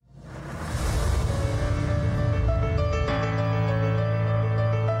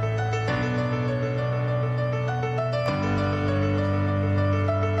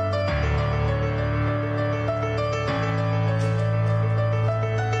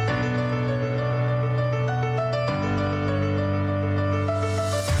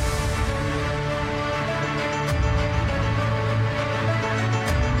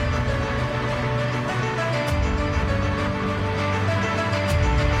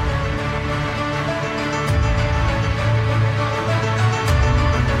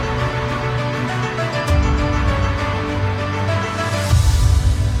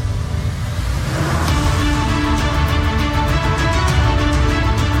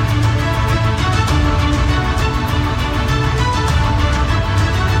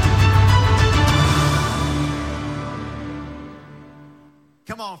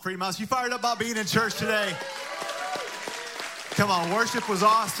Freedom House. You fired up about being in church today? Come on, worship was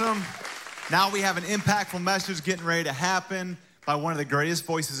awesome. Now we have an impactful message getting ready to happen by one of the greatest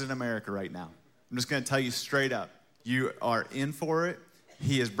voices in America right now. I'm just going to tell you straight up. You are in for it.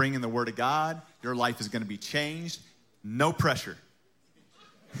 He is bringing the word of God. Your life is going to be changed. No pressure.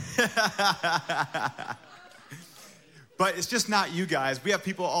 But it's just not you guys. We have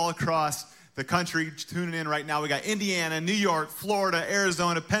people all across the country tuning in right now. We got Indiana, New York, Florida,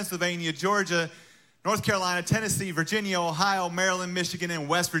 Arizona, Pennsylvania, Georgia, North Carolina, Tennessee, Virginia, Ohio, Maryland, Michigan, and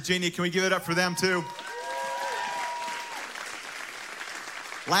West Virginia. Can we give it up for them too?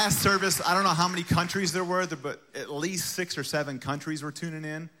 Last service, I don't know how many countries there were, but at least 6 or 7 countries were tuning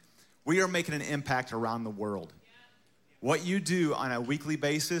in. We are making an impact around the world. What you do on a weekly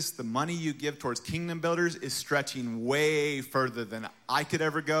basis, the money you give towards kingdom builders is stretching way further than I could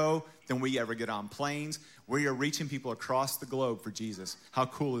ever go, than we ever get on planes. We are reaching people across the globe for Jesus. How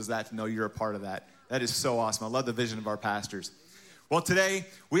cool is that to know you're a part of that? That is so awesome. I love the vision of our pastors. Well, today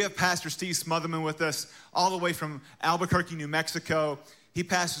we have Pastor Steve Smothermon with us all the way from Albuquerque, New Mexico. He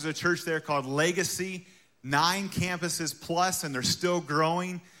pastors a church there called Legacy, 9 campuses plus, and they're still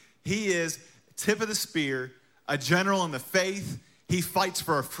growing. He is tip of the spear, a general in the faith. He fights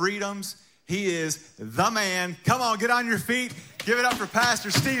for our freedoms. He is the man. Come on, get on your feet. Give it up for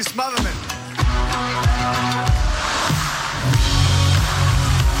Pastor Steve Smothermon.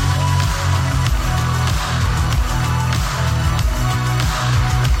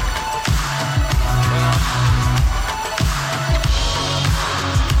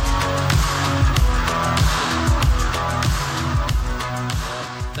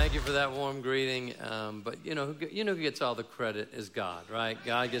 That warm greeting, but you know who gets all the credit is God, right?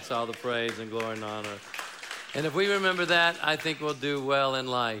 God gets all the praise and glory and honor. And if we remember that, I think we'll do well in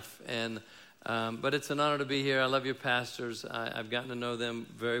life. And but it's an honor to be here. I love your pastors. I've gotten to know them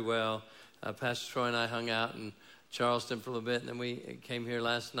very well. Pastor Troy and I hung out in Charleston for a little bit, and then we came here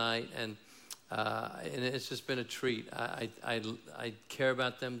last night, and it's just been a treat. I care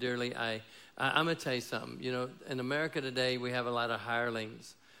about them dearly. I'm going to tell you something. You know, in America today, we have a lot of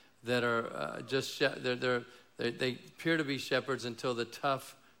hirelings that are they appear to be shepherds until the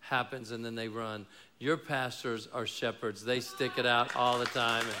tough happens and then they run. Your pastors are shepherds. They stick it out all the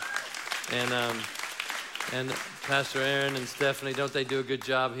time. And Pastor Aaron and Stephanie, don't they do a good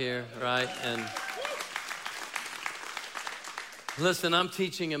job here, right? And listen, I'm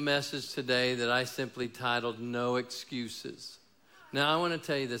teaching a message today that I simply titled No Excuses. Now, I want to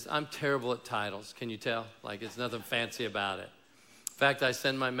tell you this. I'm terrible at titles. Can you tell? Like, it's nothing fancy about it. In fact, I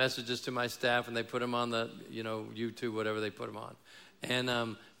send my messages to my staff, and they put them on the, YouTube, whatever they put them on.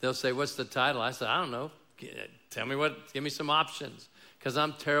 And they'll say, what's the title? I said, I don't know. Tell me give me some options, because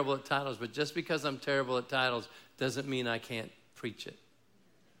I'm terrible at titles. But just because I'm terrible at titles doesn't mean I can't preach it,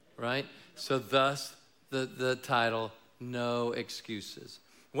 right? So thus, the title, No Excuses.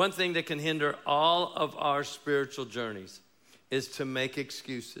 One thing that can hinder all of our spiritual journeys is to make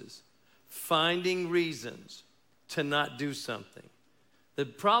excuses, finding reasons to not do something. The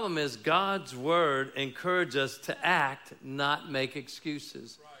problem is God's word encourages us to act, not make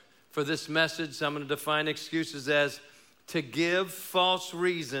excuses. Right. For this message, I'm going to define excuses as to give false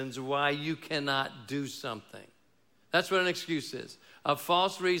reasons why you cannot do something. That's what an excuse is, a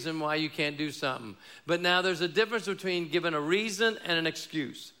false reason why you can't do something. But now there's a difference between giving a reason and an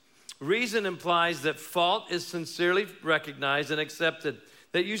excuse. Reason implies that fault is sincerely recognized and accepted,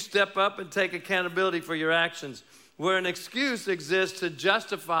 that you step up and take accountability for your actions, where an excuse exists to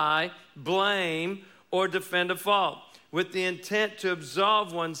justify, blame, or defend a fault with the intent to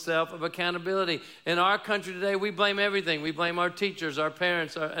absolve oneself of accountability. In our country today, we blame everything. We blame our teachers, our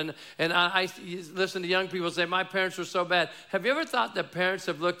parents, and I listen to young people say, my parents were so bad. Have you ever thought that parents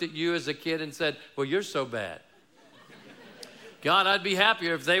have looked at you as a kid and said, well, you're so bad? God, I'd be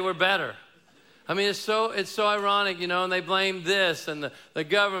happier if they were better. I mean, it's so ironic, and they blame this and the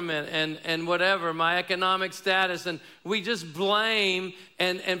government and whatever, my economic status, and we just blame,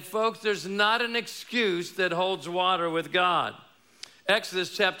 and folks, there's not an excuse that holds water with God.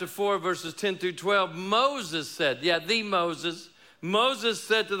 Exodus chapter 4, verses 10 through 12, Moses said said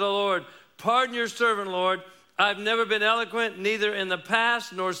to the Lord, pardon your servant, Lord, I've never been eloquent, neither in the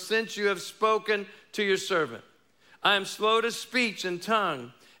past nor since you have spoken to your servant. I am slow to speech and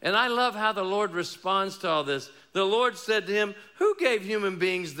tongue. And I love how the Lord responds to all this. The Lord said to him, who gave human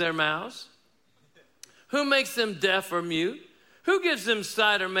beings their mouths? Who makes them deaf or mute? Who gives them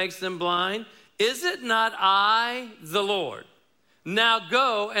sight or makes them blind? Is it not I, the Lord? Now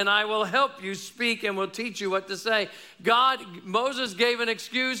go, and I will help you speak and will teach you what to say. Moses gave an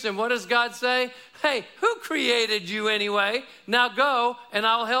excuse, and what does God say? Hey, who created you anyway? Now go, and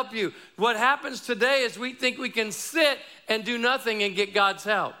I'll help you. What happens today is we think we can sit and do nothing and get God's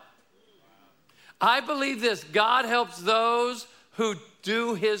help. I believe this: God helps those who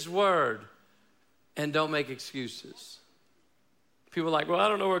do his word and don't make excuses. People are like, well, I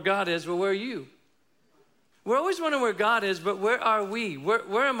don't know where God is. Well, where are you? We're always wondering where God is, but where are we?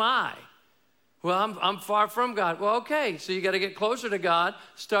 Where am I? Well, I'm far from God. Well, okay, so you got to get closer to God,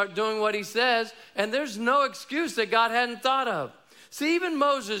 start doing what he says, and there's no excuse that God hadn't thought of. See, even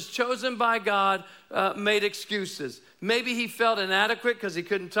Moses, chosen by God, made excuses. Maybe he felt inadequate because he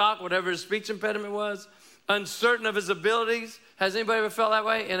couldn't talk, whatever his speech impediment was, uncertain of his abilities. Has anybody ever felt that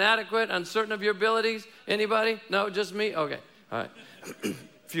way? Inadequate, uncertain of your abilities? Anybody? No, just me? Okay, all right.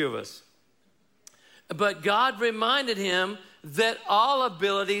 Few of us. But God reminded him that all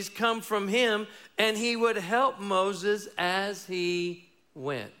abilities come from him, and he would help Moses as he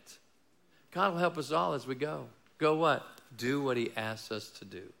went. God will help us all as we go. Go what? Do what he asks us to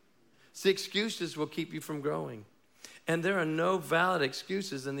do. See, excuses will keep you from growing. And there are no valid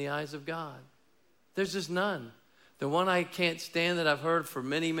excuses in the eyes of God. There's just none. The one I can't stand that I've heard for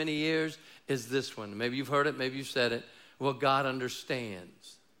many, many years is this one. Maybe you've heard it, maybe you've said it. Well, God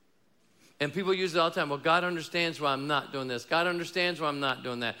understands. And people use it all the time. Well, God understands why I'm not doing this. God understands why I'm not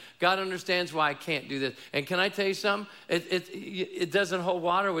doing that. God understands why I can't do this. And can I tell you something? It doesn't hold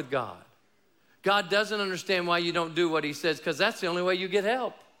water with God. God doesn't understand why you don't do what he says, because that's the only way you get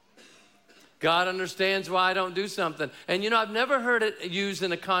help. God understands why I don't do something. And I've never heard it used in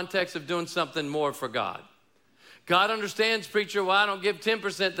the context of doing something more for God. God understands, preacher, why I don't give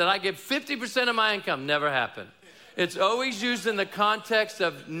 10%, that I give 50% of my income. Never happened. It's always used in the context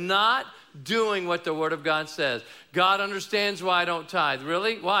of not doing what the Word of God says. God understands why I don't tithe.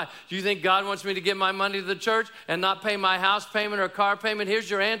 Really? Why? Do you think God wants me to give my money to the church and not pay my house payment or car payment? Here's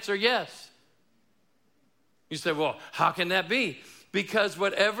your answer: yes. You say, well, how can that be? Because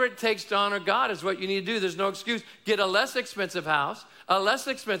whatever it takes to honor God is what you need to do. There's no excuse. Get a less expensive house, a less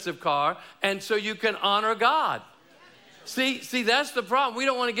expensive car, and so you can honor God. See, that's the problem. We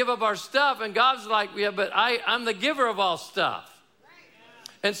don't want to give up our stuff, and God's like, yeah, but I'm the giver of all stuff.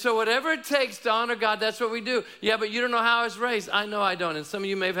 And so whatever it takes to honor God, that's what we do. Yeah, but you don't know how I was raised. I know I don't. And some of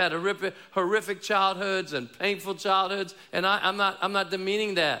you may have had horrific childhoods and painful childhoods, and I'm not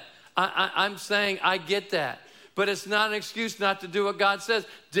demeaning that. I'm saying I get that. But it's not an excuse not to do what God says.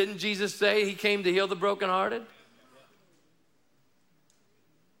 Didn't Jesus say he came to heal the brokenhearted?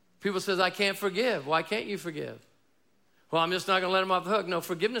 People says, I can't forgive. Why can't you forgive? Well, I'm just not going to let them off the hook. No,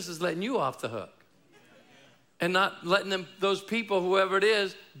 forgiveness is letting you off the hook. And not letting those people, whoever it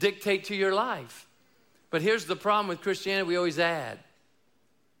is, dictate to your life. But here's the problem with Christianity: we always add.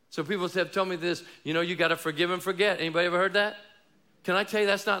 So people have told me this, you got to forgive and forget. Anybody ever heard that? Can I tell you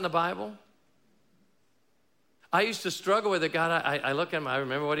that's not in the Bible? I used to struggle with it. God, I look at him, I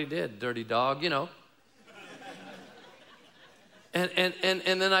remember what he did. Dirty dog, And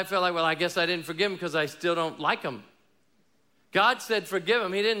then I felt like, well, I guess I didn't forgive him because I still don't like him. God said forgive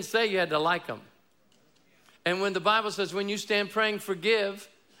him. He didn't say you had to like him. And when the Bible says, when you stand praying, forgive,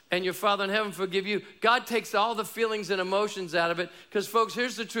 and your Father in heaven forgive you, God takes all the feelings and emotions out of it. Because, folks,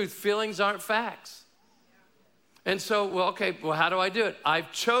 here's the truth. Feelings aren't facts. And so, how do I do it?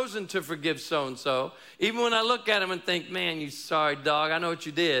 I've chosen to forgive so-and-so. Even when I look at them and think, man, you sorry dog, I know what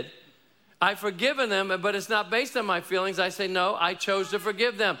you did. I've forgiven them, but it's not based on my feelings. I say, no, I chose to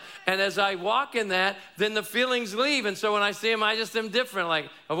forgive them. And as I walk in that, then the feelings leave. And so when I see them, I just am different, like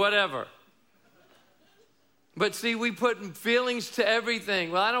whatever. But see, we put feelings to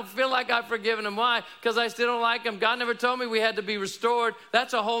everything. Well, I don't feel like I've forgiven him. Why? Because I still don't like him. God never told me we had to be restored.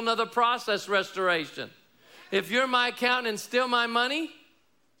 That's a whole nother process, restoration. If you're my accountant and steal my money,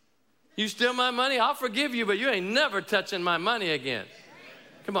 you steal my money, I'll forgive you, but you ain't never touching my money again.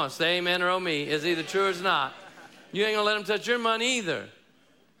 Come on, say amen or oh me. Is either true or is not. You ain't going to let them touch your money either.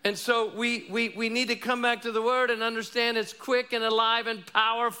 And so we need to come back to the Word and understand it's quick and alive and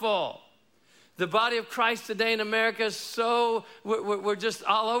powerful. The body of Christ today in America is we're just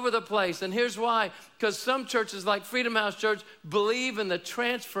all over the place. And here's why. Because some churches like Freedom House Church believe in the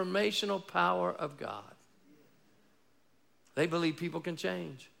transformational power of God. They believe people can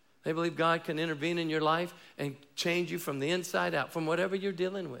change. They believe God can intervene in your life and change you from the inside out, from whatever you're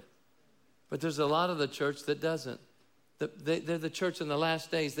dealing with. But there's a lot of the church that doesn't. They're the church in the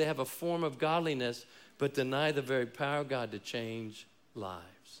last days. They have a form of godliness, but deny the very power of God to change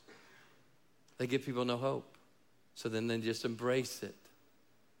lives. They give people no hope. So then they just embrace it.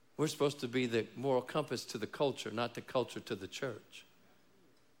 We're supposed to be the moral compass to the culture, not the culture to the church.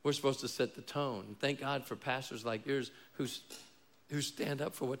 We're supposed to set the tone. And thank God for pastors like yours who stand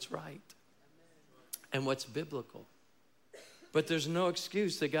up for what's right and what's biblical. But there's no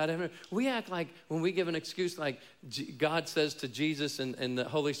excuse that God ever. We act like when we give an excuse like God says to Jesus and the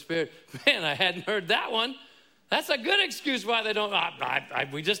Holy Spirit, man, I hadn't heard that one. That's a good excuse why they don't.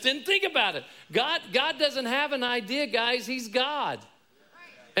 We just didn't think about it. God doesn't have an idea, guys. He's God.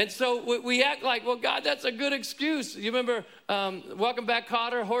 And so we act like, well, God, that's a good excuse. You remember Welcome Back,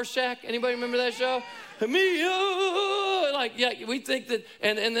 Kotter, Horse Shack? Anybody remember that show? Me, like, yeah, we think that,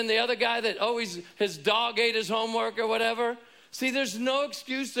 and then the other guy that always, his dog ate his homework or whatever. See, there's no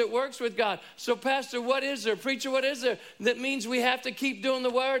excuse that works with God. So, Pastor, what is there? Preacher, what is there? That means we have to keep doing the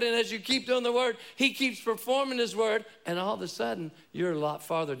word. And as you keep doing the word, he keeps performing his word. And all of a sudden, you're a lot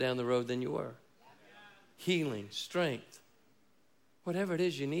farther down the road than you were. Healing, strength, whatever it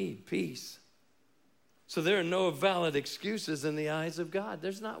is you need, peace. So there are no valid excuses in the eyes of God.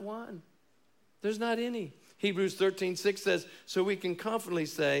 There's not one. There's not any. Hebrews 13:6 says, so we can confidently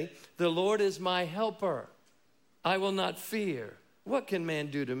say, the Lord is my helper. I will not fear. What can man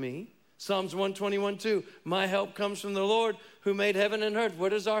do to me? Psalms 121:2, my help comes from the Lord who made heaven and earth. Where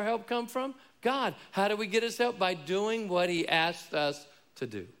does our help come from? God. How do we get his help? By doing what he asked us to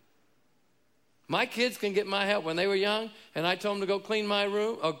do. My kids can get my help. When they were young and I told them to go clean my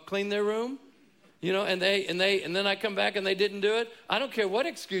room or clean their room, you know, and then I come back and they didn't do it. I don't care what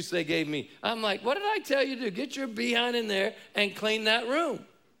excuse they gave me. I'm like, what did I tell you to do? Get your behind in there and clean that room.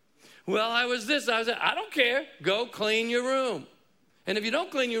 Well, I was that. I don't care. Go clean your room. And if you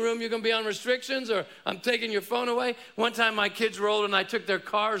don't clean your room, you're going to be on restrictions or I'm taking your phone away. One time my kids were older and I took their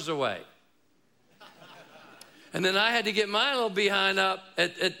cars away. And then I had to get my little behind up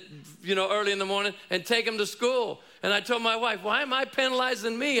at early in the morning and take them to school. And I told my wife, why am I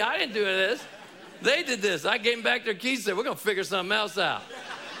penalizing me? I didn't do this. They did this. I gave them back their keys and said, we're going to figure something else out.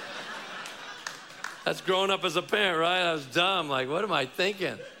 That's growing up as a parent, right? I was dumb. Like, what am I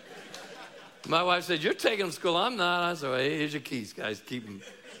thinking? My wife said, you're taking them to school. I'm not. I said, well, here's your keys, guys. Keep them.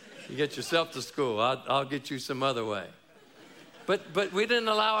 You get yourself to school. I'll get you some other way. But we didn't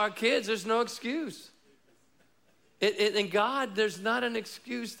allow our kids. There's no excuse. And God, there's not an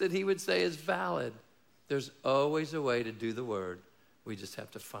excuse that he would say is valid. There's always a way to do the word. We just have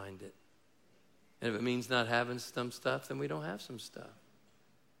to find it. And if it means not having some stuff, then we don't have some stuff.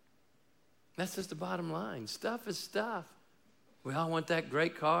 That's just the bottom line. Stuff is stuff. We all want that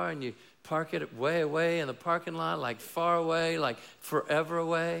great car, and you park it way away in the parking lot, like far away, like forever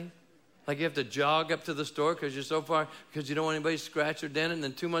away. Like you have to jog up to the store because you're so far, because you don't want anybody to scratch or dent it. And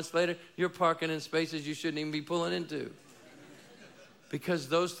then 2 months later, you're parking in spaces you shouldn't even be pulling into. Because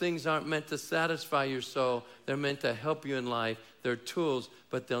those things aren't meant to satisfy your soul. They're meant to help you in life. They're tools,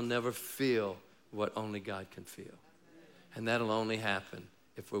 but they'll never feel what only God can feel. And that'll only happen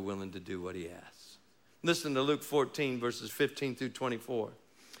if we're willing to do what he asks. Listen to Luke 14, verses 15 through 24.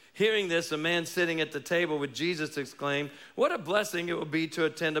 Hearing this, a man sitting at the table with Jesus exclaimed, what a blessing it will be to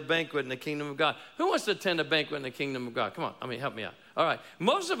attend a banquet in the kingdom of God. Who wants to attend a banquet in the kingdom of God? Come on, help me out. All right,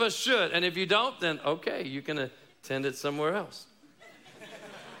 most of us should, and if you don't, then okay, you can attend it somewhere else.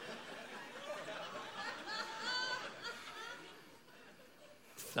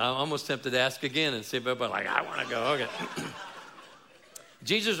 I'm almost tempted to ask again and see if everybody's like, I want to go. Okay.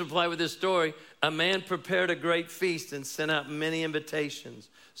 Jesus replied with this story. A man prepared a great feast and sent out many invitations.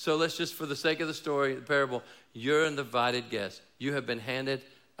 So let's just, for the sake of the story, the parable, you're an invited guest. You have been handed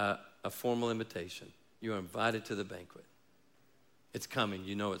a formal invitation. You are invited to the banquet. It's coming.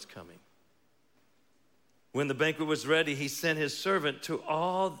 You know it's coming. When the banquet was ready, he sent his servant to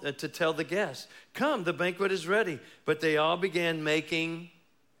tell the guests, come, the banquet is ready. But they all began making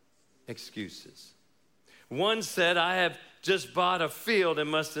excuses. One said, I have just bought a field and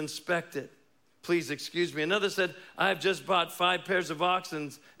must inspect it. Please excuse me. Another said, I have just bought 5 pairs of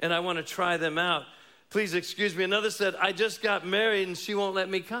oxen and I want to try them out. Please excuse me. Another said, I just got married and she won't let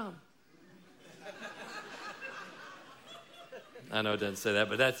me come. I know it doesn't say that,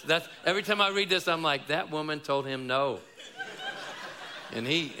 but that's every time I read this, I'm like, that woman told him no. And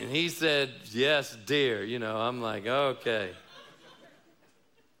he said, yes, dear. I'm like, okay.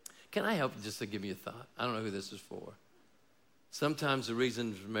 Can I help just to give you a thought? I don't know who this is for. Sometimes the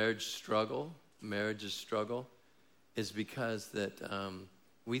reason marriages struggle, is because that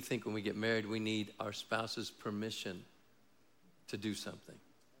we think when we get married, we need our spouse's permission to do something.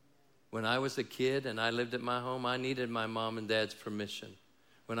 When I was a kid and I lived at my home, I needed my mom and dad's permission.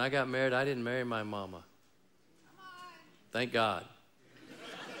 When I got married, I didn't marry my mama. Thank God.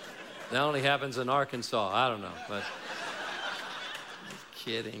 That only happens in Arkansas. I don't know, but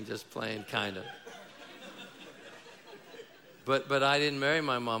kidding, just playing, kind of. But I didn't marry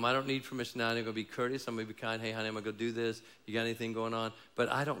my mom. I don't need permission now. I'm going to be courteous. I'm going to be kind. Hey, honey, I'm going to go do this. You got anything going on? But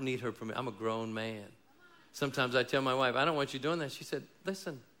I don't need her permission. I'm a grown man. Sometimes I tell my wife, I don't want you doing that. She said,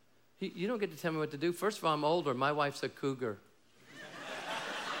 listen, you don't get to tell me what to do. First of all, I'm older. My wife's a cougar.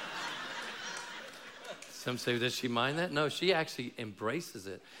 Some say, does she mind that? No, she actually embraces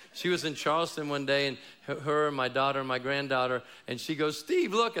it. She was in Charleston one day, and her and my daughter and my granddaughter, and she goes,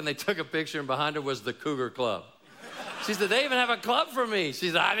 Steve, look. And they took a picture, and behind her was the Cougar Club. She said, they even have a club for me. She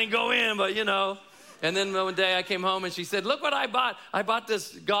said, I didn't go in, but you know. And then one day I came home, and she said, look what I bought. I bought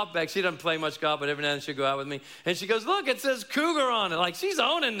this golf bag. She doesn't play much golf, but every now and then she'll go out with me. And she goes, look, it says Cougar on it. Like, she's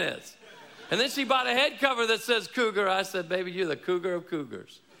owning this. And then she bought a head cover that says Cougar. I said, baby, you're the cougar of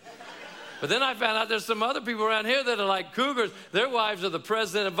cougars. But then I found out there's some other people around here that are like cougars. Their wives are the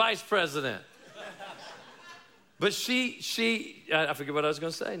president and vice president. But I forget what I was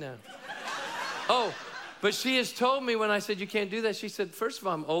going to say now. Oh, but she has told me when I said, you can't do that, she said, first of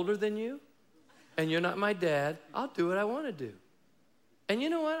all, I'm older than you, and you're not my dad. I'll do what I want to do. And you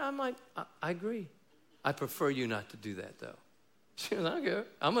know what? I'm like, I agree. I prefer you not to do that, though. She goes, I don't care.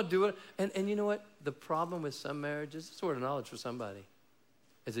 I'm going to do it. And you know what? The problem with some marriages, it's a word of knowledge for somebody,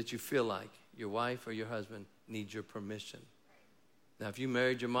 is that you feel like your wife or your husband needs your permission. Now, if you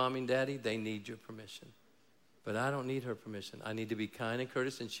married your mommy and daddy, they need your permission. But I don't need her permission. I need to be kind and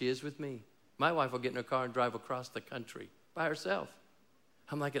courteous, and she is with me. My wife will get in her car and drive across the country by herself.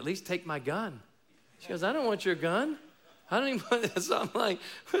 I'm like, at least take my gun. She goes, I don't want your gun. I don't even want this. So I'm like,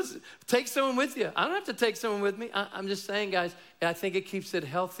 take someone with you. I don't have to take someone with me. I'm just saying, guys, I think it keeps it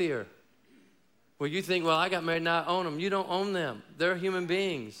healthier. Where you think, well, I got married, now I own them. You don't own them. They're human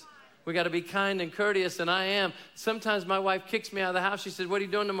beings. We got to be kind and courteous, and I am. Sometimes my wife kicks me out of the house. She said, what are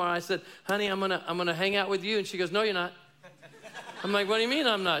you doing tomorrow? I said, honey, I'm gonna hang out with you. And she goes, no, you're not. I'm like, what do you mean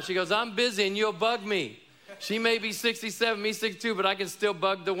I'm not? She goes, I'm busy, and you'll bug me. She may be 67, me 62, but I can still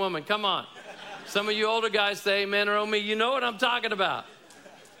bug the woman. Come on. Some of you older guys say amen or oh me. You know what I'm talking about.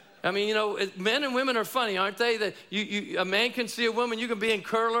 I mean, you know, men and women are funny, aren't they? That a man can see a woman, you can be in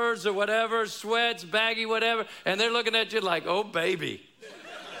curlers or whatever, sweats, baggy, whatever, and they're looking at you like, oh, baby.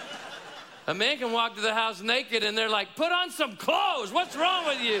 A man can walk to the house naked, and they're like, put on some clothes. What's wrong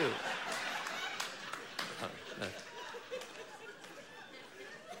with you?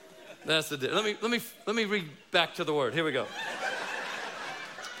 That's the deal. Let me read back to the word. Here we go.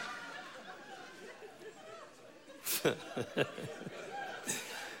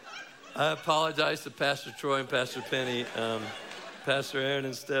 I apologize to Pastor Troy and Pastor Penny, Pastor Aaron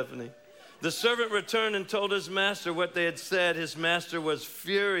and Stephanie. The servant returned and told his master what they had said. His master was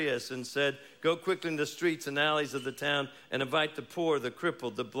furious and said, go quickly in the streets and alleys of the town and invite the poor, the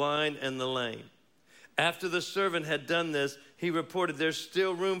crippled, the blind, and the lame. After the servant had done this, he reported, there's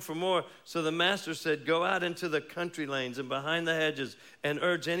still room for more. So the master said, go out into the country lanes and behind the hedges and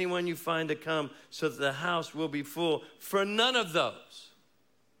urge anyone you find to come so that the house will be full. For none of those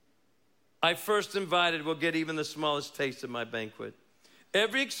I first invited will get even the smallest taste of my banquet.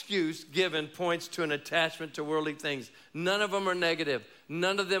 Every excuse given points to an attachment to worldly things. None of them are negative.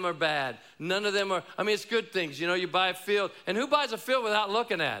 None of them are bad. None of them are, it's good things. You know, you buy a field. And who buys a field without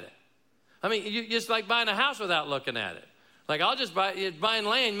looking at it? You just like buying a house without looking at it. Like, I'll just buying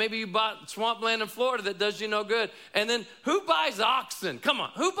land. Maybe you bought swamp land in Florida that does you no good. And then who buys oxen? Come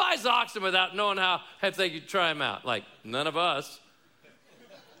on. Who buys oxen without knowing if they could try them out? Like, none of us.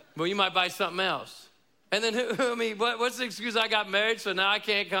 Well, you might buy something else. And then, what's the excuse? I got married, so now I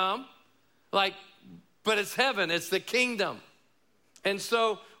can't come? Like, but it's heaven. It's the kingdom. And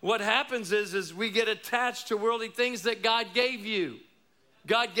so what happens is we get attached to worldly things that God gave you.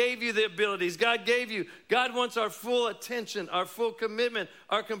 God gave you the abilities. God wants our full attention, our full commitment,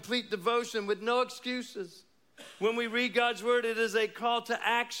 our complete devotion with no excuses. When we read God's word, it is a call to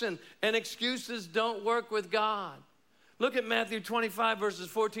action, and excuses don't work with God. Look at Matthew 25, verses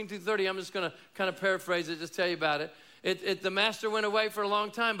 14 through 30. I'm just going to kind of paraphrase it, just tell you about it. The master went away for a long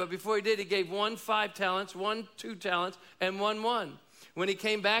time, but before he did, he gave one 5 talents, one 2 talents, and one 1. When he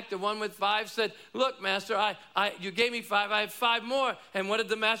came back, the one with 5 said, look, master, you gave me 5, I have 5 more. And what did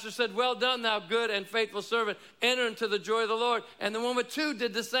the master said? Well done, thou good and faithful servant. Enter into the joy of the Lord. And the one with 2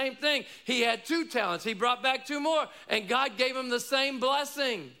 did the same thing. He had 2 talents. He brought back 2 more. And God gave him the same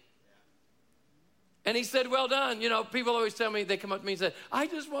blessing. And he said, well done. You know, people always tell me, they come up to me and say, I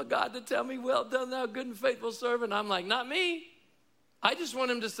just want God to tell me, well done, thou good and faithful servant. I'm like, not me. I just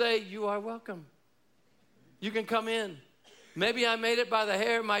want him to say, you are welcome. You can come in. Maybe I made it by the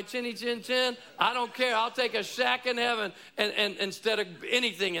hair of my chinny chin chin. I don't care. I'll take a shack in heaven and instead of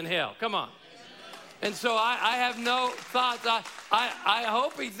anything in hell. Come on. And so I have no thoughts. I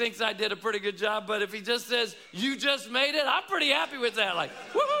hope he thinks I did a pretty good job, but if he just says, you just made it, I'm pretty happy with that. Like,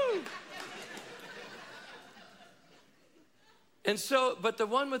 woohoo! And so, but the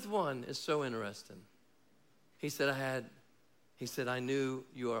one with one is so interesting. He said, I knew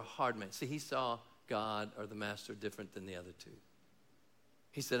you are a hard man. See, he saw God or the master different than the other two.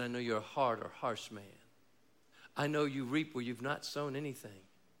 He said, I know you're a hard or harsh man. I know you reap where you've not sown anything.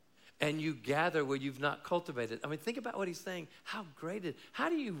 And you gather where you've not cultivated. I mean, think about what he's saying. How great it is. How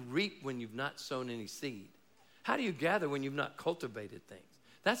do you reap when you've not sown any seed? How do you gather when you've not cultivated things?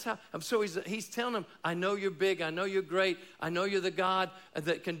 That's how, so he's telling them, I know you're big. I know you're great. I know you're the God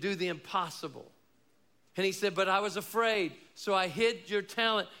that can do the impossible. And he said, but I was afraid, so I hid your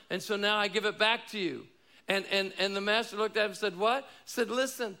talent, and so now I give it back to you. And the master looked at him and said, what? Said,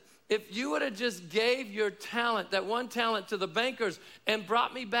 listen, if you would have just gave your talent, that one talent to the bankers and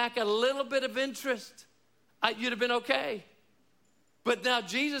brought me back a little bit of interest, you'd have been okay. But now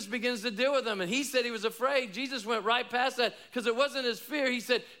Jesus begins to deal with them, and he said he was afraid. Jesus went right past that because it wasn't his fear. He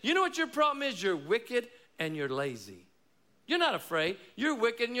said, you know what your problem is? You're wicked and you're lazy. You're not afraid. You're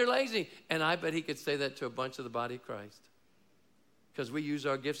wicked and you're lazy. And I bet he could say that to a bunch of the body of Christ because we use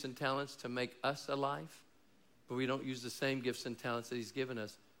our gifts and talents to make us alive, but we don't use the same gifts and talents that he's given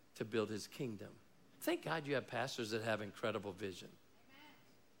us to build his kingdom. Thank God you have pastors that have incredible vision.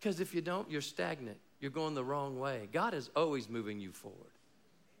 Because if you don't, you're stagnant. You're going the wrong way. God is always moving you forward.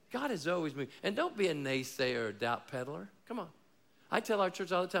 God is always moving. And don't be a naysayer or doubt peddler. Come on. I tell our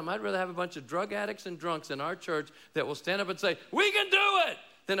church all the time, I'd rather have a bunch of drug addicts and drunks in our church that will stand up and say, we can do it,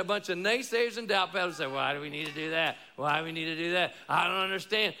 than a bunch of naysayers and doubt peddlers say, why do we need to do that? Why do we need to do that? I don't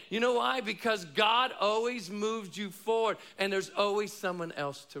understand. You know why? Because God always moves you forward, and there's always someone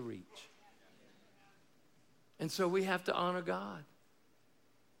else to reach. And so we have to honor God.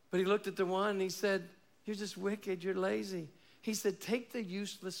 But he looked at the one and he said, you're just wicked, you're lazy. He said, take the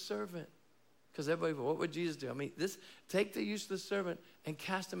useless servant. Because everybody, what would Jesus do? I mean, take the useless servant and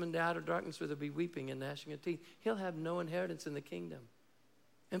cast him into outer darkness where there'll be weeping and gnashing of teeth. He'll have no inheritance in the kingdom.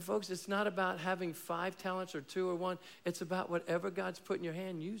 And folks, it's not about having 5 talents or 2 or 1. It's about whatever God's put in your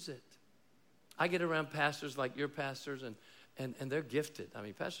hand, use it. I get around pastors like your pastors, and they're gifted. I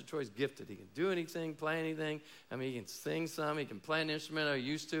mean, Pastor Troy's gifted. He can do anything, play anything. I mean, he can sing some. He can play an instrument, or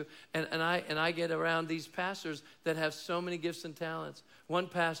used to. And I get around these pastors that have so many gifts and talents. One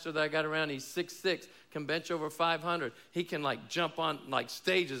pastor that I got around, he's 6'6", can bench over 500. He can, like, jump on, like,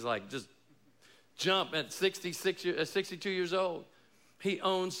 stages, like, just jump at 62 years old. He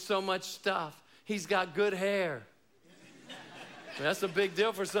owns so much stuff. He's got good hair. That's a big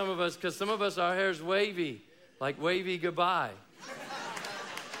deal for some of us because some of us, our hair's wavy. Like wavy goodbye.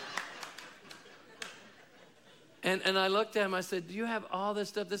 And I looked at him, I said, do you have all this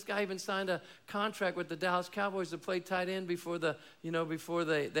stuff? This guy even signed a contract with the Dallas Cowboys to play tight end before they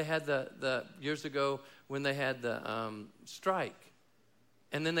had the years ago when they had the strike.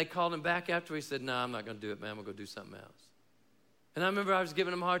 And then they called him back after. He said, no, I'm not going to do it, man. I'm going to go do something else. And I remember I was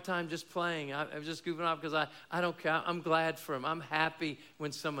giving him a hard time just playing. I was just goofing off because I don't care. I'm glad for him. I'm happy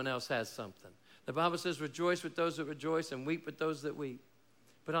when someone else has something. The Bible says, rejoice with those that rejoice and weep with those that weep.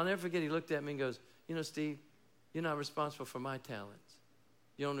 But I'll never forget, he looked at me and goes, you know, Steve, you're not responsible for my talents.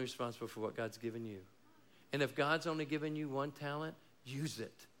 You're only responsible for what God's given you. And if God's only given you 1 talent, use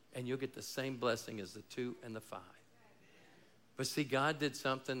it. And you'll get the same blessing as the 2 and the 5. But see, God did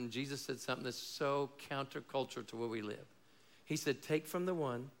something, Jesus said something that's so counterculture to where we live. He said, take from the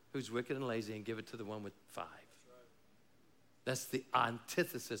one who's wicked and lazy and give it to the one with 5. That's the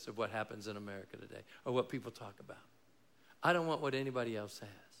antithesis of what happens in America today, or what people talk about. I don't want what anybody else has.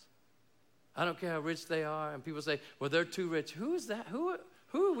 I don't care how rich they are. And people say, well, they're too rich. Who is that? Who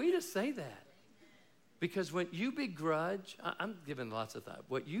are we to say that? Because when you begrudge, I'm giving lots of thought.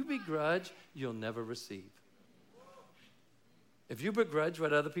 What you begrudge, you'll never receive. If you begrudge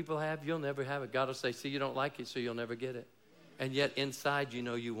what other people have, you'll never have it. God will say, see, you don't like it, so you'll never get it. And yet inside you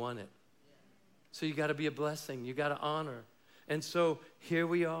know you want it. So you got to be a blessing. You got to honor. And so here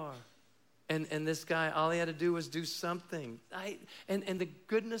we are. And this guy, all he had to do was do something. And the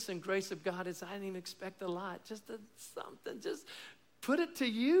goodness and grace of God is I didn't even expect a lot. Just something. Just put it to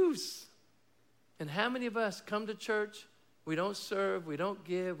use. And how many of us come to church, we don't serve, we don't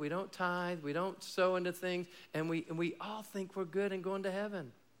give, we don't tithe, we don't sow into things, and we all think we're good and going to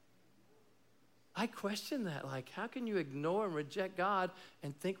heaven. I question that. Like, how can you ignore and reject God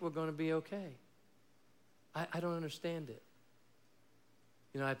and think we're going to be okay? I don't understand it.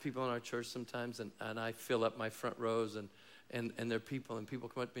 You know, I have people in our church sometimes, and I fill up my front rows, and there are people, and people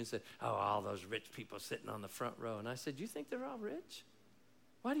come up to me and say, oh, all those rich people sitting on the front row. And I said, you think they're all rich?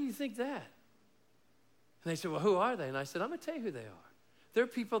 Why do you think that? And they said, well, who are they? And I said, I'm going to tell you who they are. They're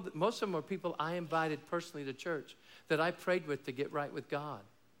people, most of them are people I invited personally to church that I prayed with to get right with God.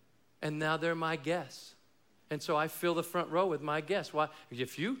 And now they're my guests. And so I fill the front row with my guests. Why?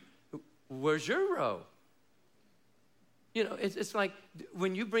 Where's your row? You know, it's like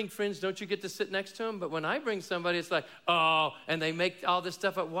when you bring friends, don't you get to sit next to them? But when I bring somebody, it's like, oh, and they make all this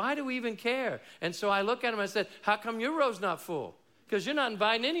stuff up. Why do we even care? And so I look at them and I said, how come your row's not full? Because you're not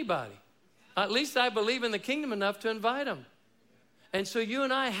inviting anybody. At least I believe in the kingdom enough to invite them. And so you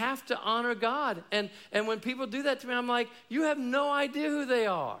and I have to honor God. And when people do that to me, I'm like, you have no idea who they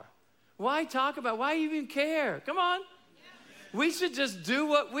are. Why talk about, why even care? Come on. We should just do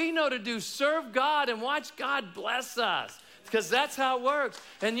what we know to do, serve God and watch God bless us. Because that's how it works.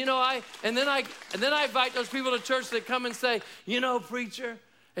 And you know, then I invite those people to church that come and say, you know, preacher,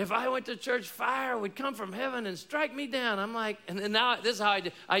 if I went to church, fire would come from heaven and strike me down. I'm like, and now this is how I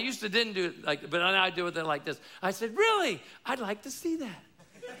do. I used to didn't do it like, but now I do it like this. I said, really? I'd like to see that.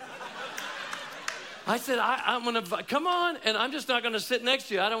 I said, I'm gonna come on, and I'm just not gonna sit next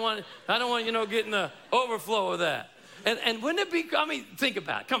to you. I don't want getting the overflow of that. And wouldn't it be? I mean, think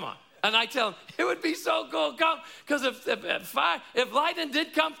about it. Come on. And I tell them, it would be so cool. Come, because if lightning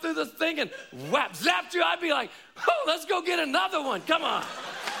did come through the thing and zapped you, I'd be like, oh, let's go get another one. Come on.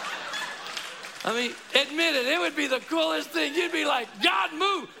 I mean, admit it. It would be the coolest thing. You'd be like, God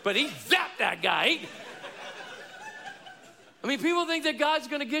moved, but he zapped that guy. I mean, people think that God's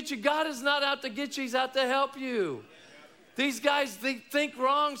going to get you. God is not out to get you. He's out to help you. These guys think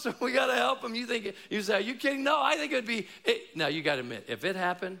wrong, so we got to help them. You say, are you kidding? No, I think it would be. Now, you got to admit, if it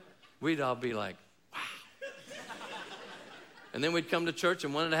happened, we'd all be like, wow. And then we'd come to church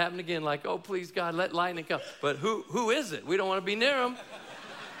and want it to happen again, like, oh, please, God, let lightning come. But who is it? We don't want to be near them.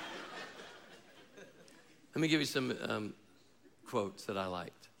 Let me give you some quotes that I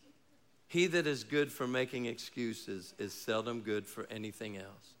liked. He that is good for making excuses is seldom good for anything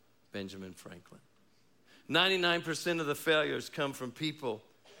else. Benjamin Franklin. 99% of the failures come from people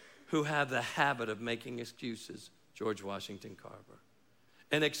who have the habit of making excuses. George Washington Carver.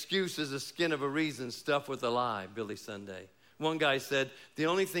 An excuse is the skin of a reason stuffed with a lie. Billy Sunday. One guy said, the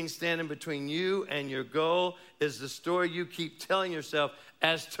only thing standing between you and your goal is the story you keep telling yourself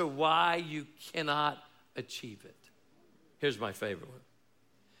as to why you cannot achieve it. Here's my favorite one.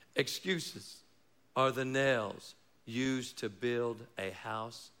 Excuses are the nails used to build a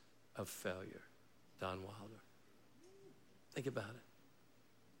house of failure. Don Wilder. Think about it.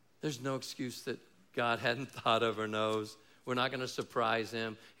 There's no excuse that God hadn't thought of or knows. We're not going to surprise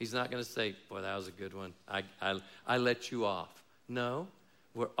him. He's not going to say, boy, that was a good one. I let you off. No,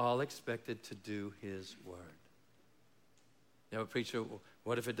 we're all expected to do his word. You know, preacher,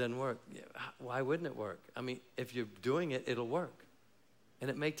 what if it doesn't work? Yeah, why wouldn't it work? I mean, if you're doing it, it'll work. And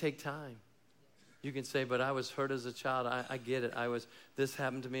it may take time. You can say, but I was hurt as a child. I get it. This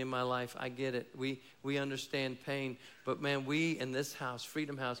happened to me in my life. I get it. We understand pain. But man, we in this house,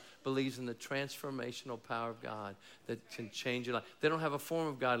 Freedom House, believes in the transformational power of God that can change your life. They don't have a form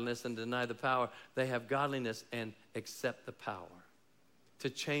of godliness and deny the power. They have godliness and accept the power to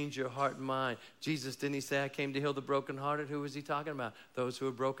change your heart and mind. Jesus, didn't he say, I came to heal the brokenhearted? Who was he talking about? Those who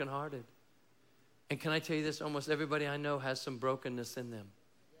are brokenhearted. And can I tell you this? Almost everybody I know has some brokenness in them.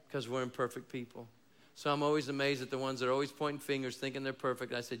 Because we're imperfect people. So I'm always amazed at the ones that are always pointing fingers, thinking they're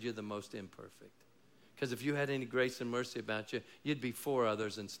perfect. I said, you're the most imperfect. Because if you had any grace and mercy about you, you'd be for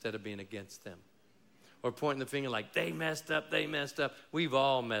others instead of being against them. Or pointing the finger like, they messed up, they messed up. We've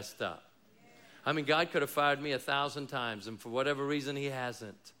all messed up. I mean, God could have fired me 1,000 times, and for whatever reason, he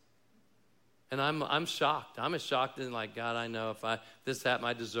hasn't. And I'm shocked. I'm as shocked as like, God, I know if this happened,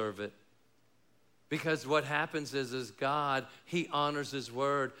 I deserve it. Because what happens is God, he honors his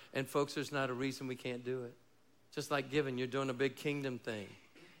word. And folks, there's not a reason we can't do it. Just like giving, you're doing a big kingdom thing.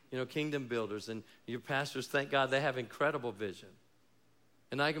 You know, kingdom builders. And your pastors, thank God, they have incredible vision.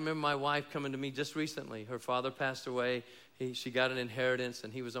 And I can remember my wife coming to me just recently. Her father passed away. She got an inheritance,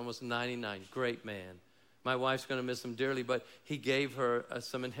 and he was almost 99. Great man. My wife's going to miss him dearly, but he gave her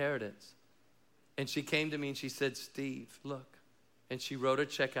some inheritance. And she came to me and she said, Steve, look. And she wrote a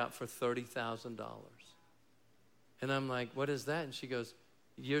check out for $30,000. And I'm like, what is that? And she goes,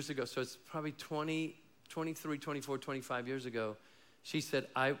 years ago, so it's probably 23, 24, 25 years ago. She said,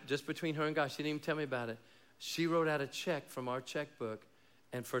 just between her and God, she didn't even tell me about it. She wrote out a check from our checkbook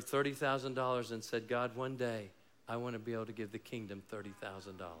and for $30,000 and said, God, one day I want to be able to give the kingdom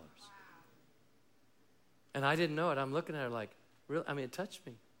 $30,000. And I didn't know it. I'm looking at her like, really? I mean, it touched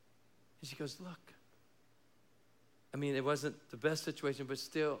me. And she goes, look. I mean, it wasn't the best situation, but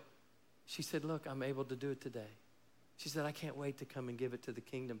still, she said, look, I'm able to do it today. She said, I can't wait to come and give it to the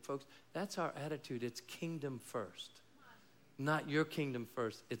kingdom. Folks, that's our attitude. It's kingdom first. Not your kingdom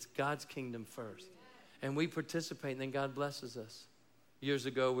first. It's God's kingdom first. And we participate, and then God blesses us. Years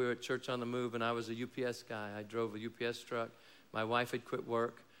ago, we were at Church on the Move, and I was a UPS guy. I drove a UPS truck. My wife had quit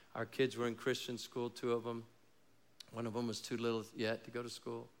work. Our kids were in Christian school, 2 of them. One of them was too little yet to go to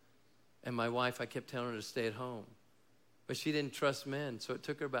school. And my wife, I kept telling her to stay at home. But she didn't trust men, so it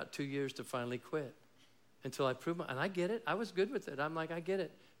took her about 2 years to finally quit. Until I proved and I get it. I was good with it. I'm like, I get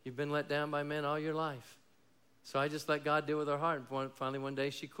it. You've been let down by men all your life. So I just let God deal with her heart. And finally, one day,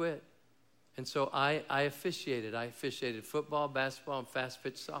 she quit. And so I officiated. I officiated football, basketball, and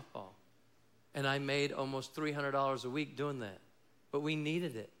fast-pitch softball. And I made almost $300 a week doing that. But we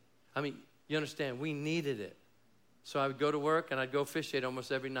needed it. I mean, you understand, we needed it. So I would go to work, and I'd go officiate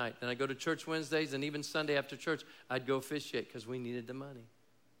almost every night. And I'd go to church Wednesdays, and even Sunday after church, I'd go officiate because we needed the money.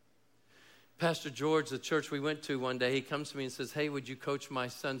 Pastor George, the church we went to one day, he comes to me and says, hey, would you coach my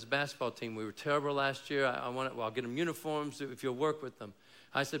son's basketball team? We were terrible last year. I'll get them uniforms if you'll work with them.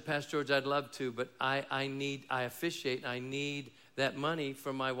 I said, Pastor George, I'd love to, but I officiate, and I need that money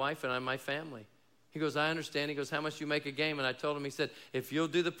for my wife and my family. He goes, I understand. He goes, how much do you make a game? And I told him, he said, if you'll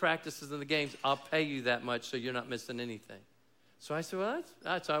do the practices and the games, I'll pay you that much so you're not missing anything. So I said, well,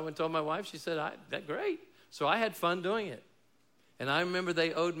 that's so I went and told my wife. She said, that's great. So I had fun doing it. And I remember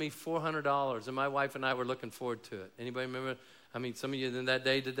they owed me $400, and my wife and I were looking forward to it. Anybody remember? I mean, some of you in that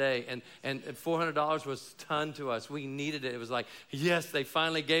day today. And $400 was a ton to us. We needed it. It was like, yes, they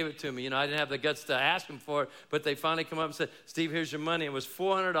finally gave it to me. You know, I didn't have the guts to ask them for it, but they finally come up and said, Steve, here's your money. It was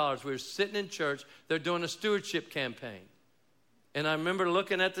 $400. We were sitting in church. They're doing a stewardship campaign. And I remember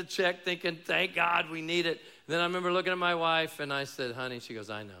looking at the check thinking, thank God we need it. Then I remember looking at my wife, and I said, honey, she goes,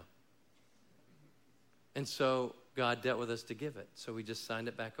 I know. And so God dealt with us to give it. So we just signed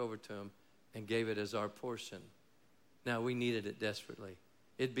it back over to him and gave it as our portion. Now, we needed it desperately.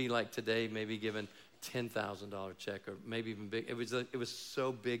 It'd be like today maybe giving $10,000 check or maybe even big. It was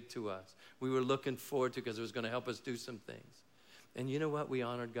so big to us. We were looking forward to it because it was going to help us do some things. And you know what? We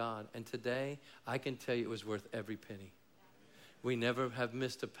honored God. And today, I can tell you it was worth every penny. We never have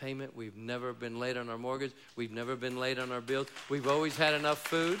missed a payment. We've never been late on our mortgage. We've never been late on our bills. We've always had enough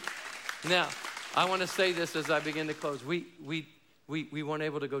food. Now, I want to say this as I begin to close. We weren't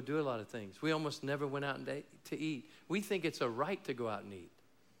able to go do a lot of things. We almost never went out to eat. We think it's a right to go out and eat.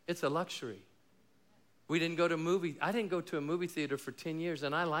 It's a luxury. We didn't go to movie. I didn't go to a movie theater for 10 years,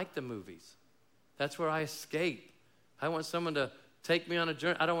 and I like the movies. That's where I escape. I want someone to take me on a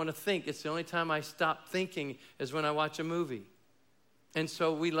journey. I don't want to think. It's the only time I stop thinking is when I watch a movie. And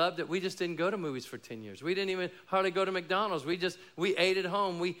so we loved it. We just didn't go to movies for 10 years. We didn't even hardly go to McDonald's. We ate at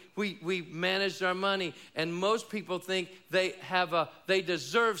home. We managed our money. And most people think they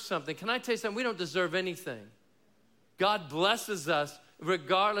deserve something. Can I tell you something? We don't deserve anything. God blesses us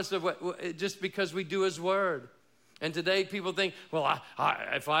regardless of just because we do his word. And today people think, well,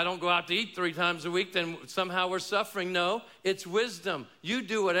 if I don't go out to eat 3 times a week, then somehow we're suffering. No, it's wisdom. You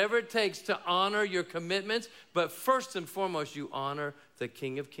do whatever it takes to honor your commitments, but first and foremost, you honor the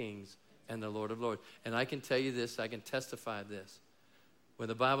King of Kings and the Lord of Lords. And I can tell you this, I can testify this. When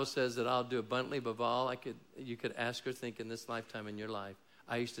the Bible says that I'll do abundantly above all, you could ask or think in this lifetime in your life.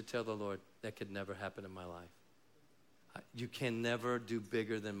 I used to tell the Lord, that could never happen in my life. You can never do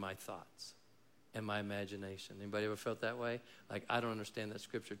bigger than my thoughts and my imagination. Anybody ever felt that way? Like, I don't understand that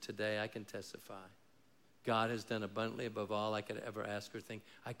scripture. Today, I can testify. God has done abundantly above all I could ever ask or think.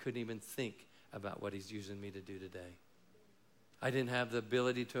 I couldn't even think about what he's using me to do today. I didn't have the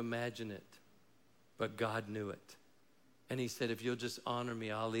ability to imagine it, but God knew it. And he said, if you'll just honor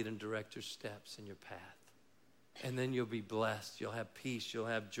me, I'll lead and direct your steps in your path. And then you'll be blessed. You'll have peace. You'll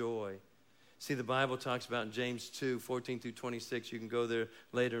have joy. See, the Bible talks about in James 2, 14 through 26, you can go there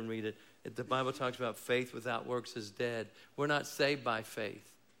later and read it. The Bible talks about faith without works is dead. We're not saved by faith.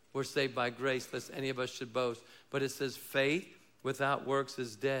 We're saved by grace, lest any of us should boast. But it says faith without works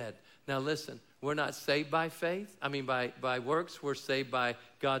is dead. Now listen, we're not saved by faith. I mean by works. We're saved by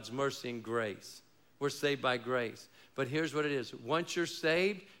God's mercy and grace. We're saved by grace. But here's what it is. Once you're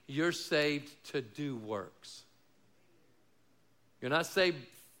saved to do works. You're not saved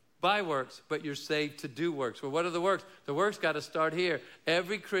by works, but you're saved to do works. Well, what are the works? The works got to start here.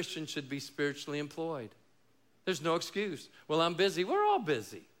 Every Christian should be spiritually employed. There's no excuse. Well, I'm busy. We're all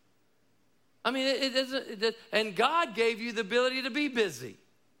busy. I mean, and God gave you the ability to be busy.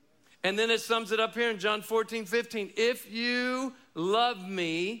 And then it sums it up here in John 14, 15. If you love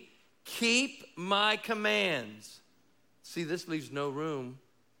me, keep my commands. See, this leaves no room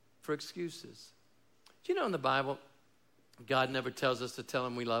for excuses. Do you know in the Bible, God never tells us to tell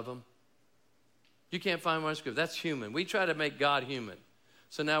him we love him. You can't find one scripture. That's human. We try to make God human.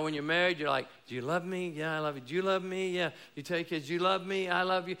 So now when you're married, you're like, do you love me? Yeah, I love you. Do you love me? Yeah. You tell your kids, you love me? I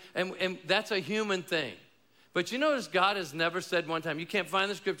love you. And that's a human thing. But you notice God has never said one time, you can't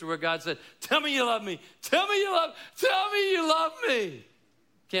find the scripture where God said, tell me you love me. Tell me you love me.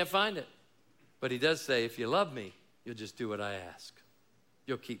 Can't find it. But he does say, if you love me, you'll just do what I ask.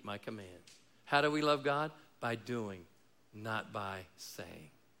 You'll keep my command. How do we love God? By doing, not by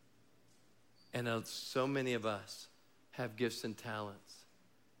saying. And so many of us have gifts and talents.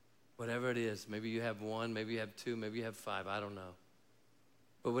 Whatever it is, maybe you have one, maybe you have two, maybe you have five, I don't know.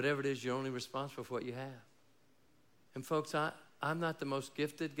 But whatever it is, you're only responsible for what you have. And folks, I'm not the most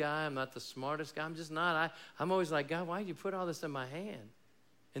gifted guy. I'm not the smartest guy. I'm just not. I'm always like, God, why did you put all this in my hand?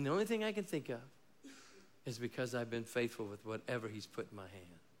 And the only thing I can think of is because I've been faithful with whatever he's put in my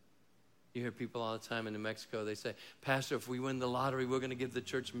hand. You hear people all the time in New Mexico, they say, Pastor, if we win the lottery, we're going to give the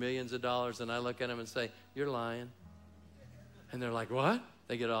church millions of dollars. And I look at them and say, you're lying. And they're like, what?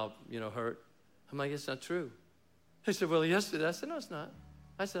 They get all, hurt. I'm like, it's not true. They said, well, yes, it is. I said, no, it's not.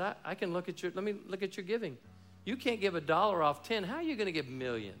 I said, I can let me look at your giving. You can't give $1 off 10. How are you going to give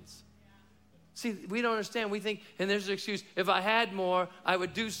millions? See, we don't understand. We think, and there's an excuse, if I had more, I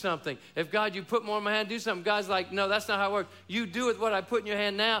would do something. If God, you put more in my hand, do something. God's like, no, that's not how it works. You do with what I put in your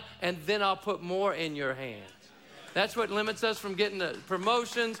hand now, and then I'll put more in your hand. That's what limits us from getting the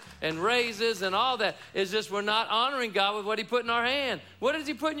promotions and raises and all that. Is just we're not honoring God with what he put in our hand. What does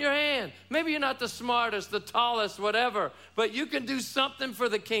he put in your hand? Maybe you're not the smartest, the tallest, whatever, but you can do something for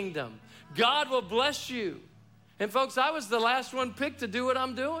the kingdom. God will bless you. And folks, I was the last one picked to do what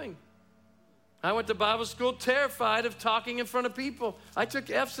I'm doing. I went to Bible school terrified of talking in front of people. I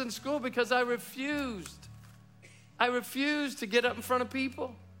took F's in school because I refused. I refused to get up in front of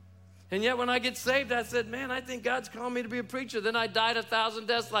people. And yet when I get saved, I said, man, I think God's calling me to be a preacher. Then I died 1,000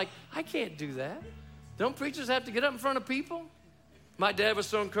 deaths like, I can't do that. Don't preachers have to get up in front of people? My dad was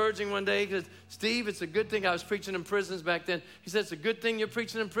so encouraging one day because, Steve, it's a good thing. I was preaching in prisons back then. He said, it's a good thing you're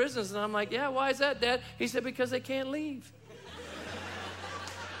preaching in prisons. And I'm like, yeah, why is that, Dad? He said, because they can't leave.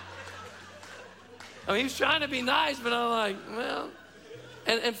 I mean, he was trying to be nice, but I'm like, well.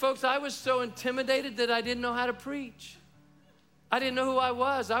 And folks, I was so intimidated that I didn't know how to preach. I didn't know who I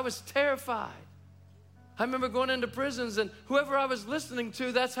was. I was terrified. I remember going into prisons, and whoever I was listening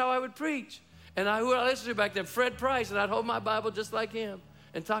to, that's how I would preach. And who I listened to back then, Fred Price, and I'd hold my Bible just like him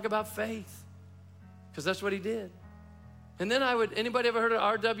and talk about faith, because that's what he did. And then anybody ever heard of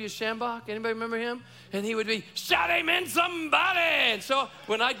R.W. Shambach? Anybody remember him? And he would be, shout amen somebody. And so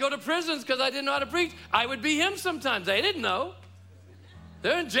when I'd go to prisons because I didn't know how to preach, I would be him sometimes. They didn't know.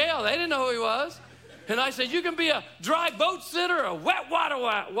 They're in jail. They didn't know who he was. And I said, you can be a dry boat sitter, a wet water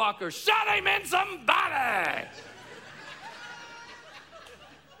walker. Shout amen somebody.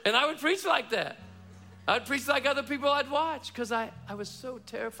 And I would preach like that. I would preach like other people I'd watch because I was so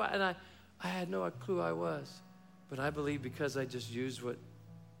terrified. And I had no clue I was. But I believe because I just used what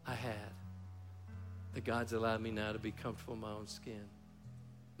I had, that God's allowed me now to be comfortable in my own skin.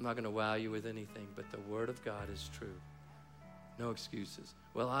 I'm not going to wow you with anything, but the Word of God is true. No excuses.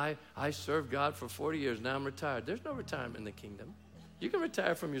 Well, I served God for 40 years. Now I'm retired. There's no retirement in the kingdom. You can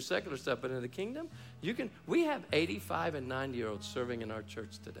retire from your secular stuff, but in the kingdom, we have 85 and 90-year-olds serving in our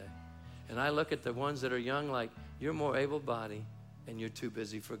church today. And I look at the ones that are young like, you're more able-bodied and you're too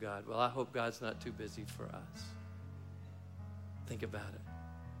busy for God. Well, I hope God's not too busy for us. Think about it.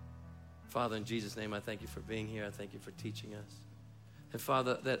 Father, in Jesus' name, I thank you for being here. I thank you for teaching us. And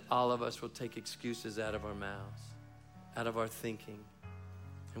Father, that all of us will take excuses out of our mouths, out of our thinking,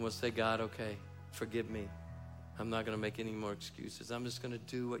 and we'll say, God, okay, forgive me. I'm not going to make any more excuses. I'm just going to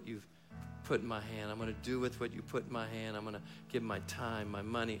do what you've put in my hand. I'm going to do with what you put in my hand. I'm going to give my time, my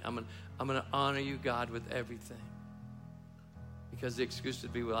money. I'm going to honor you, God, with everything. Because the excuse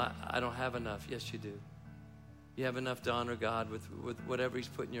would be, well, I don't have enough. Yes, you do. You have enough to honor God with whatever he's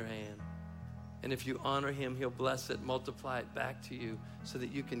put in your hand. And if you honor him, he'll bless it, multiply it back to you so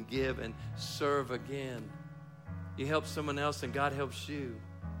that you can give and serve again. You help someone else and God helps you.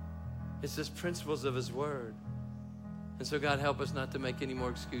 It's just principles of his word. And so God, help us not to make any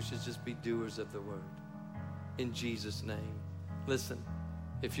more excuses, just be doers of the word. In Jesus' name. Listen,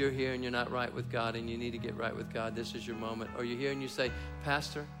 if you're here and you're not right with God and you need to get right with God, this is your moment. Or you're here and you say,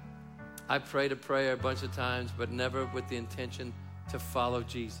 Pastor, I prayed a prayer a bunch of times, but never with the intention to follow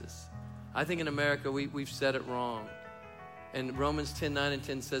Jesus. I think in America, we've said it wrong. And Romans 10:9 and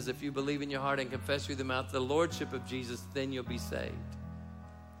 10 says, if you believe in your heart and confess with your mouth the lordship of Jesus, then you'll be saved.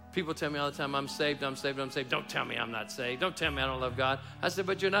 People tell me all the time, I'm saved, I'm saved, I'm saved. Don't tell me I'm not saved. Don't tell me I don't love God. I said,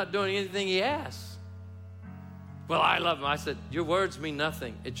 but you're not doing anything he asks. Well, I love him. I said, your words mean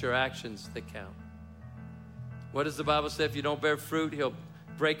nothing. It's your actions that count. What does the Bible say? If you don't bear fruit, he'll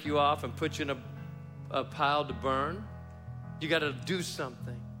break you off and put you in a pile to burn. You got to do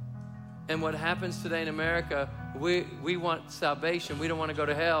something. And what happens today in America, we want salvation. We don't want to go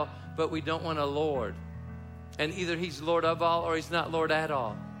to hell, but we don't want a Lord. And either he's Lord of all or he's not Lord at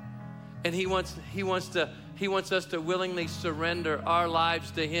all. And he wants us to willingly surrender our lives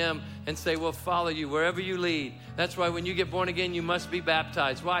to him and say, we'll follow you wherever you lead. That's why when you get born again, you must be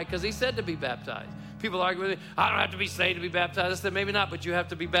baptized. Why? Because he said to be baptized. People argue with me, I don't have to be saved to be baptized. I said, maybe not, but you have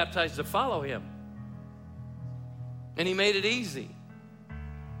to be baptized to follow him. And he made it easy.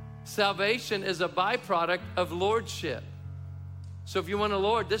 Salvation is a byproduct of lordship. So if you want a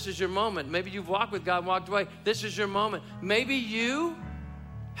Lord, this is your moment. Maybe you've walked with God and walked away. This is your moment. Maybe you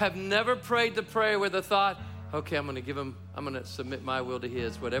have never prayed the prayer with the thought, okay, I'm going to submit my will to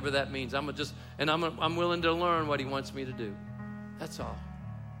his, whatever that means. I'm willing to learn what he wants me to do. That's all.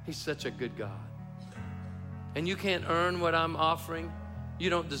 He's such a good God. And you can't earn what I'm offering. You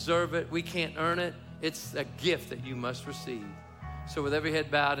don't deserve it. We can't earn it. It's a gift that you must receive. So with every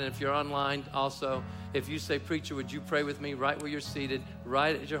head bowed, and if you're online also, if you say, preacher, would you pray with me right where you're seated,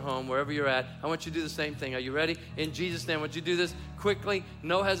 right at your home, wherever you're at, I want you to do the same thing. Are you ready? In Jesus' name, would you do this quickly?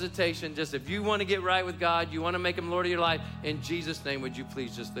 No hesitation. Just if you want to get right with God, you want to make him Lord of your life, in Jesus' name, would you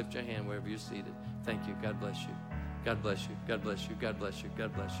please just lift your hand wherever you're seated? Thank you. God bless you. God bless you. God bless you. God bless you.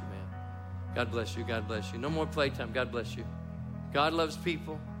 God bless you, man. God bless you. God bless you. No more playtime. God bless you. God loves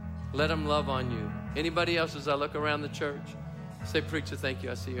people. Let him love on you. Anybody else as I look around the church? Say, preacher, thank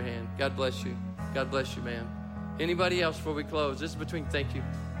you. I see your hand. God bless you. God bless you, man. Anybody else before we close? This is between thank you.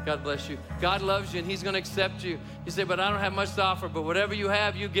 God bless you. God loves you, and he's going to accept you. You say, but I don't have much to offer. But whatever you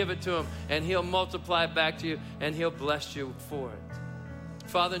have, you give it to him, and he'll multiply it back to you, and he'll bless you for it.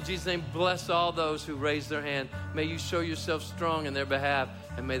 Father, in Jesus' name, bless all those who raise their hand. May you show yourself strong in their behalf,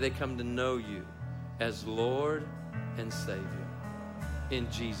 and may they come to know you as Lord and Savior. In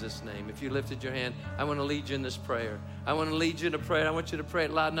Jesus' name. If you lifted your hand, I want to lead you in this prayer. I want to lead you in a prayer. I want you to pray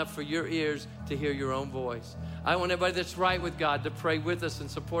it loud enough for your ears to hear your own voice. I want everybody that's right with God to pray with us in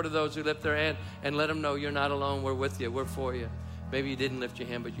support of those who lift their hand, and let them know you're not alone. We're with you. We're for you. Maybe you didn't lift your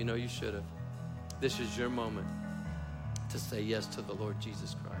hand, but you know you should have. This is your moment to say yes to the Lord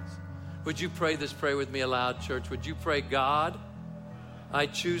Jesus Christ. Would you pray this prayer with me aloud, church? Would you pray, God, I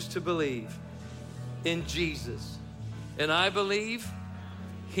choose to believe in Jesus, and I believe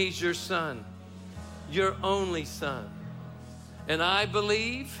he's your son, your only son. And I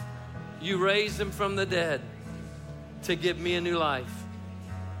believe you raised him from the dead to give me a new life.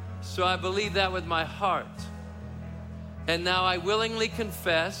 So I believe that with my heart. And now I willingly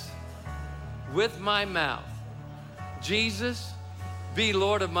confess with my mouth, Jesus, be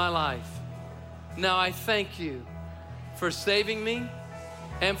Lord of my life. Now I thank you for saving me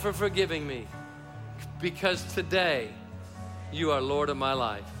and for forgiving me, because today you are Lord of my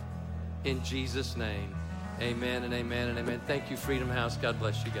life. In Jesus' name, amen and amen and amen. Thank you, Freedom House. God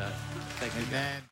bless you guys. Thank you. Amen.